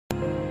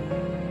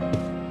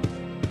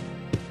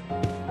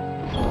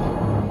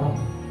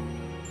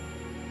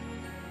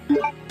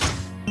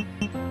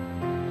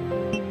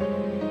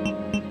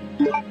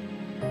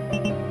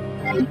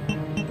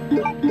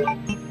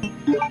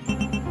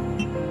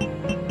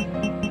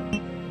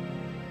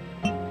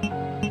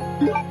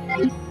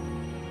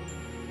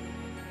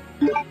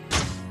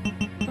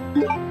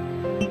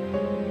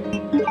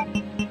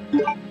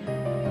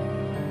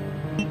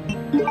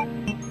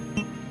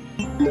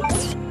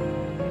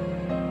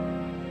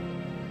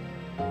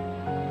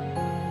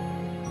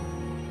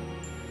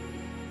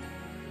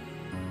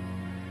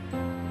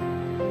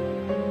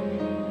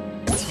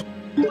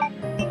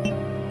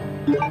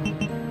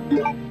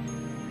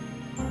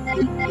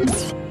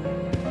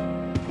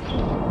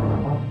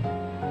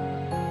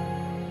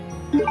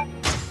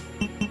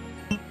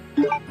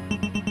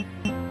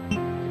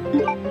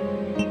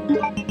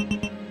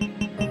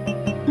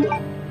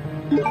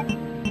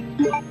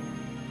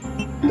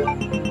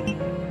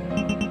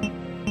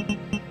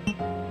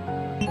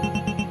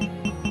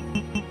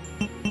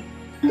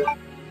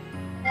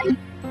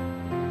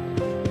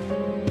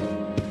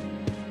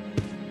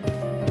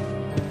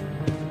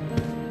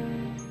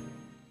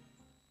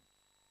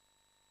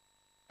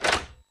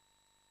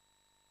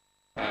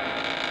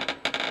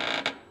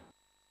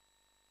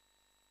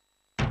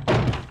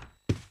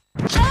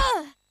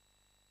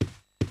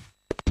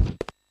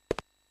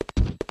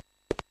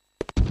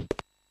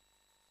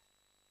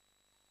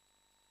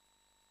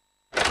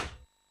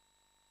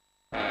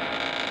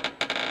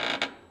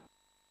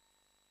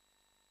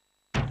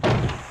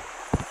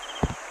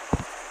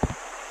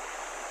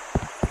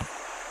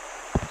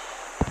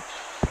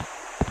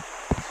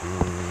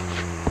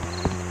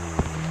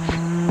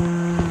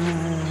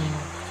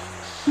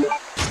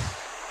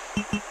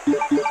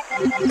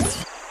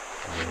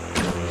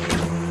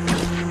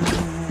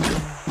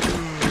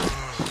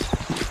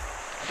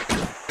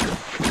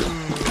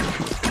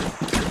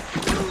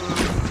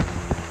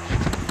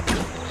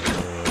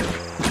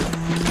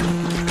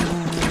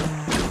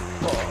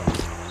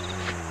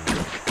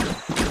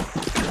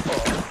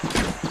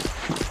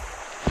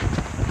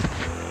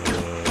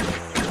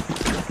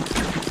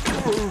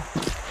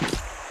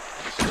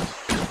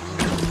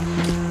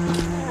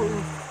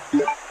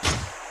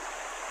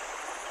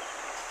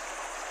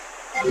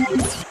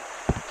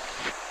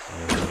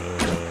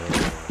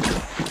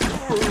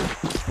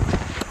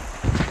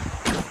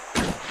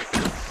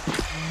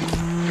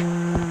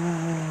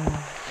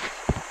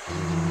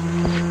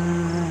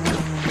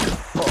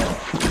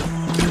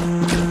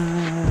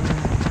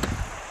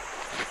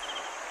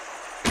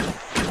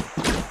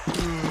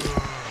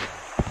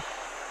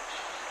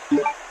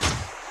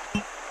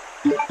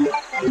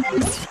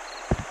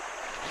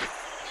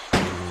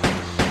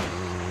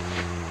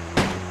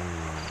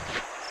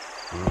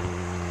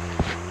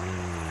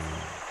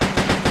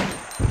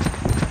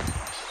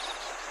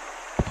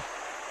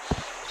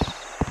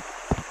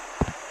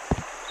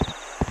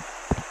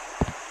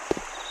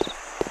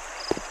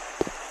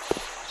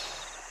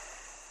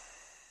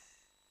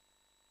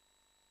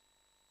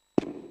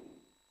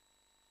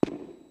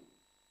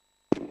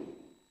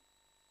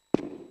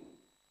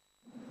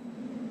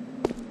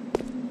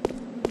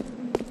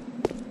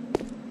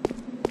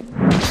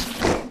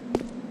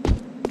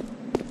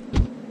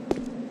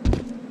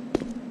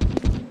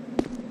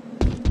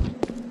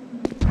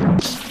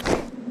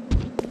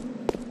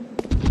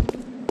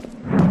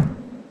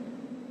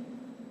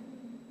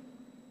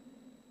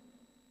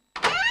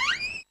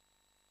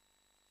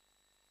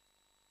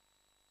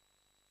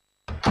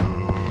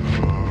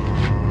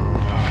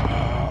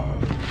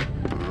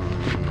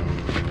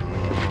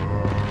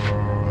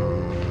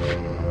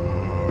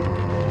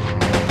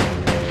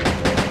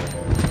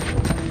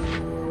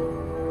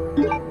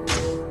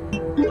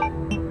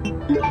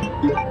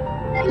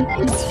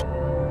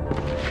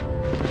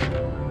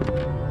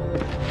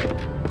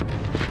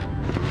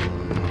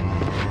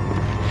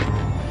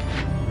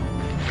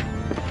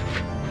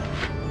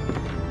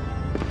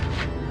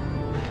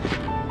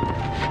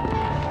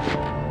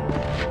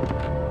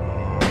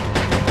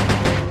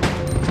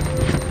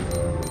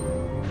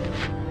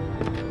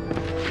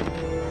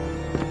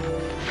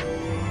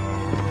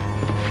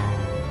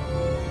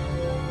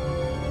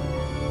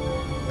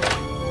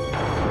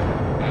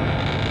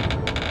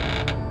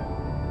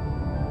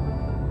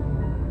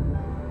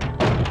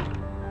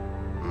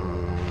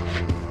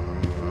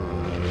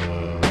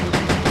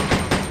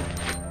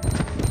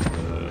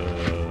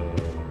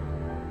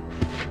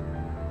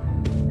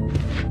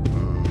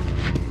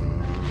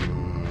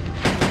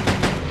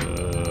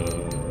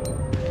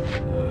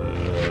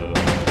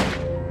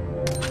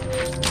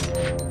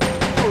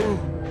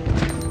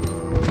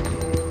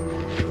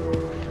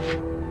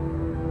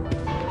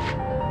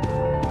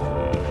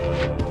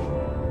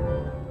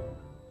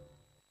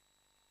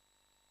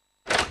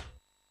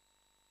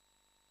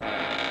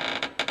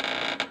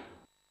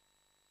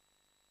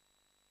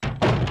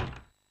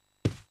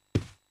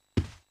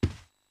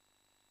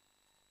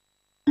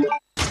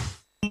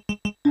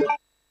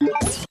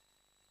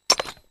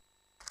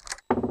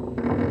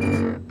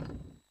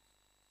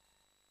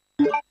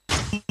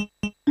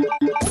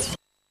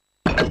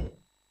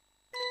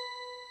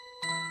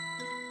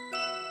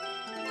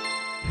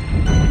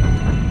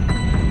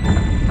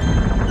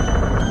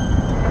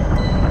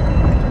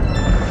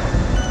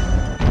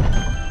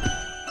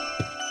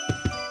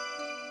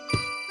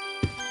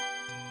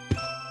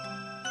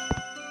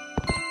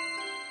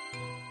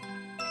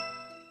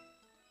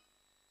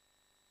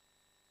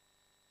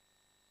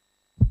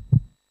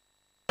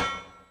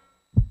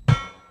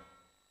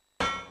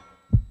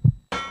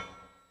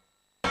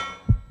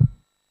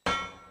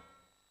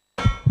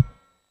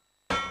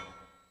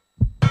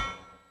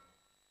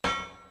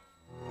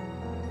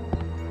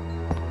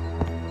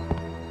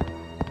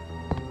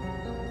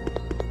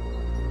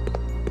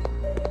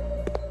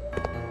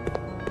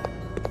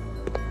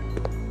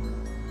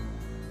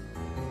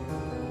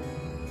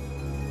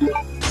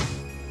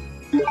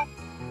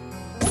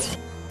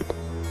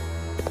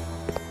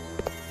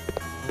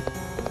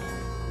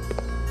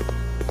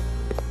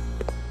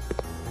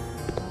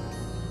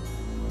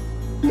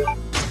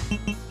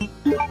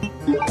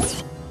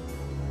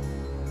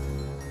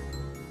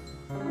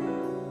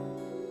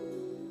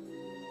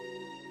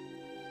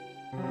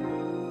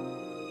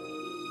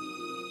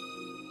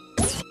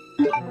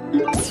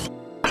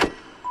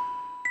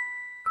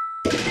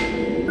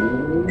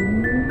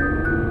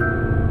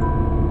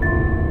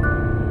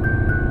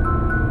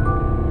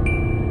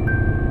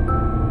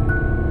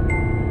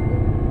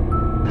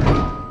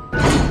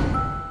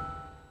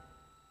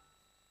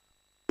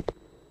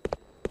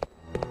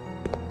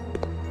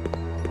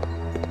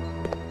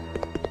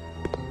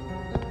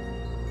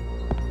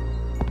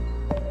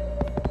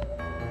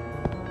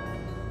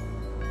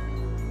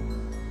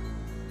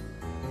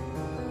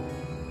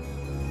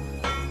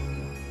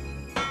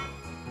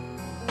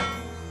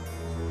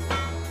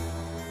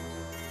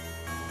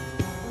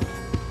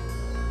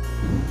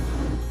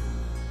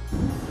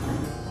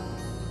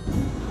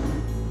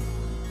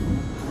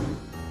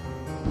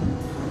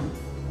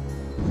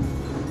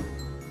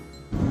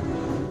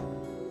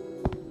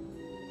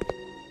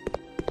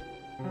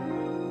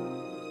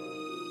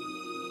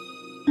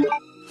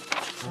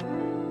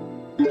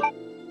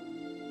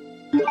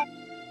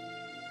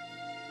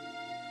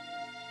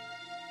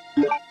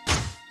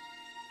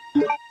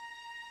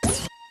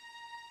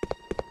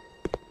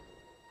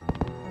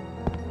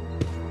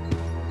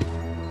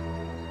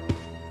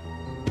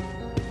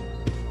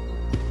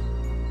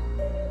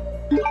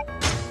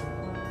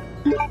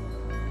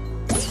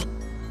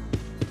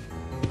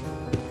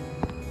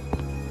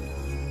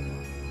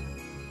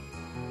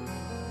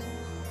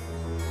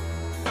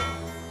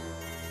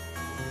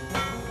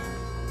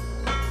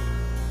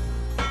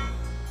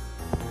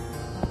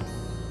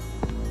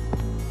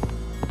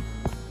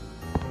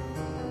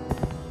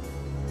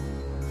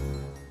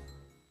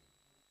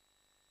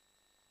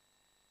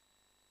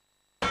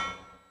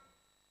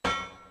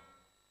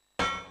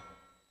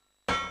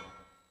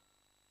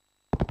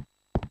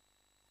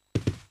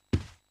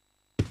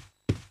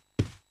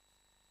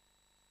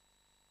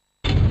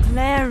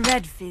Claire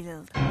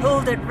Redfield,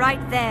 hold it right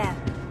there.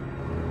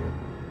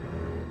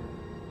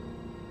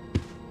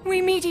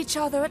 We meet each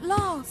other at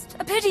last.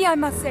 A pity I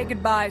must say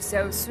goodbye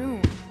so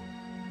soon.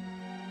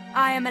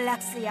 I am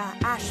Alexia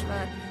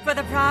Ashford. For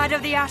the pride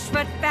of the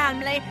Ashford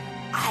family,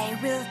 I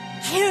will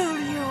kill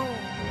you.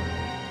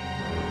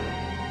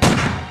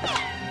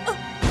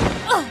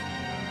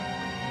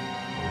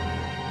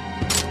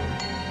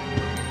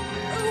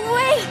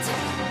 Wait!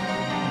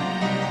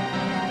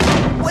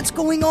 What's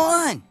going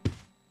on?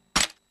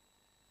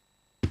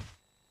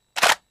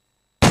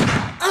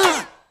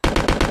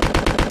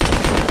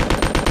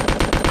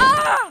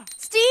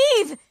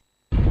 Steve!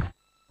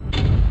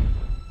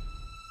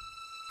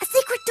 A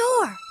secret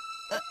door!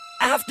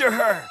 After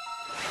her!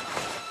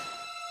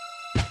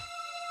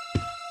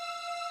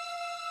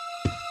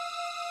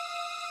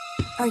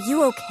 Are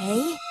you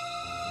okay?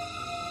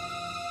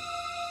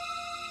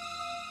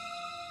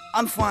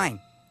 I'm fine.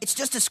 It's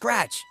just a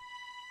scratch.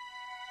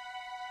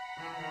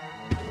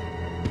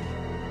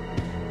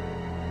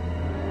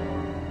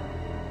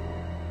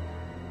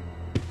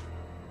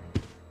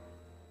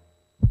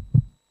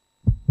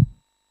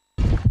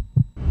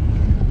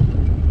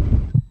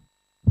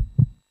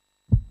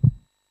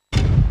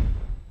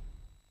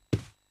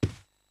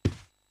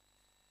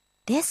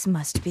 This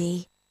must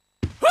be...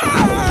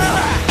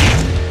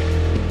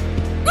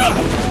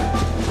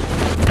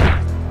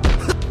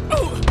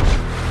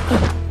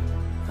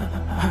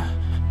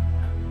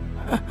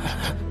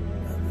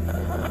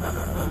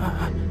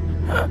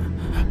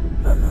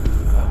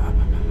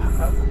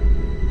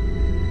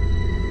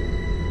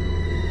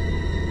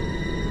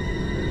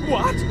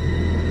 What?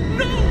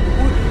 No!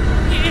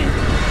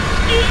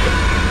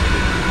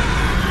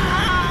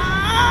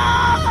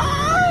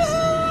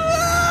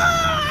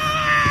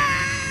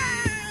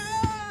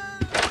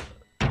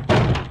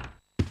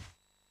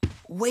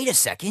 Wait a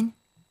second.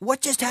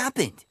 What just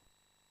happened?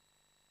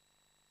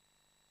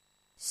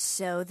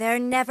 So there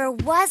never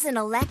was an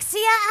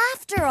Alexia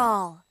after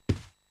all.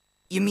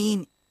 You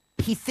mean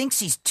he thinks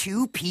he's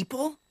two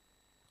people?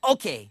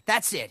 Okay,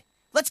 that's it.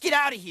 Let's get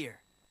out of here.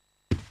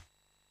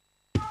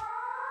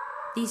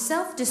 The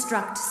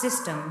self-destruct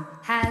system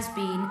has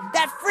been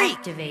That freak!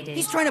 activated.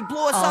 He's trying to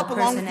blow us All up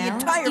along with the personnel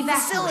entire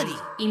evacuate facility.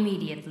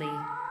 immediately.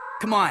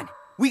 Come on,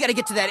 we gotta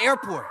get to that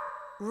airport.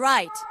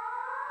 Right.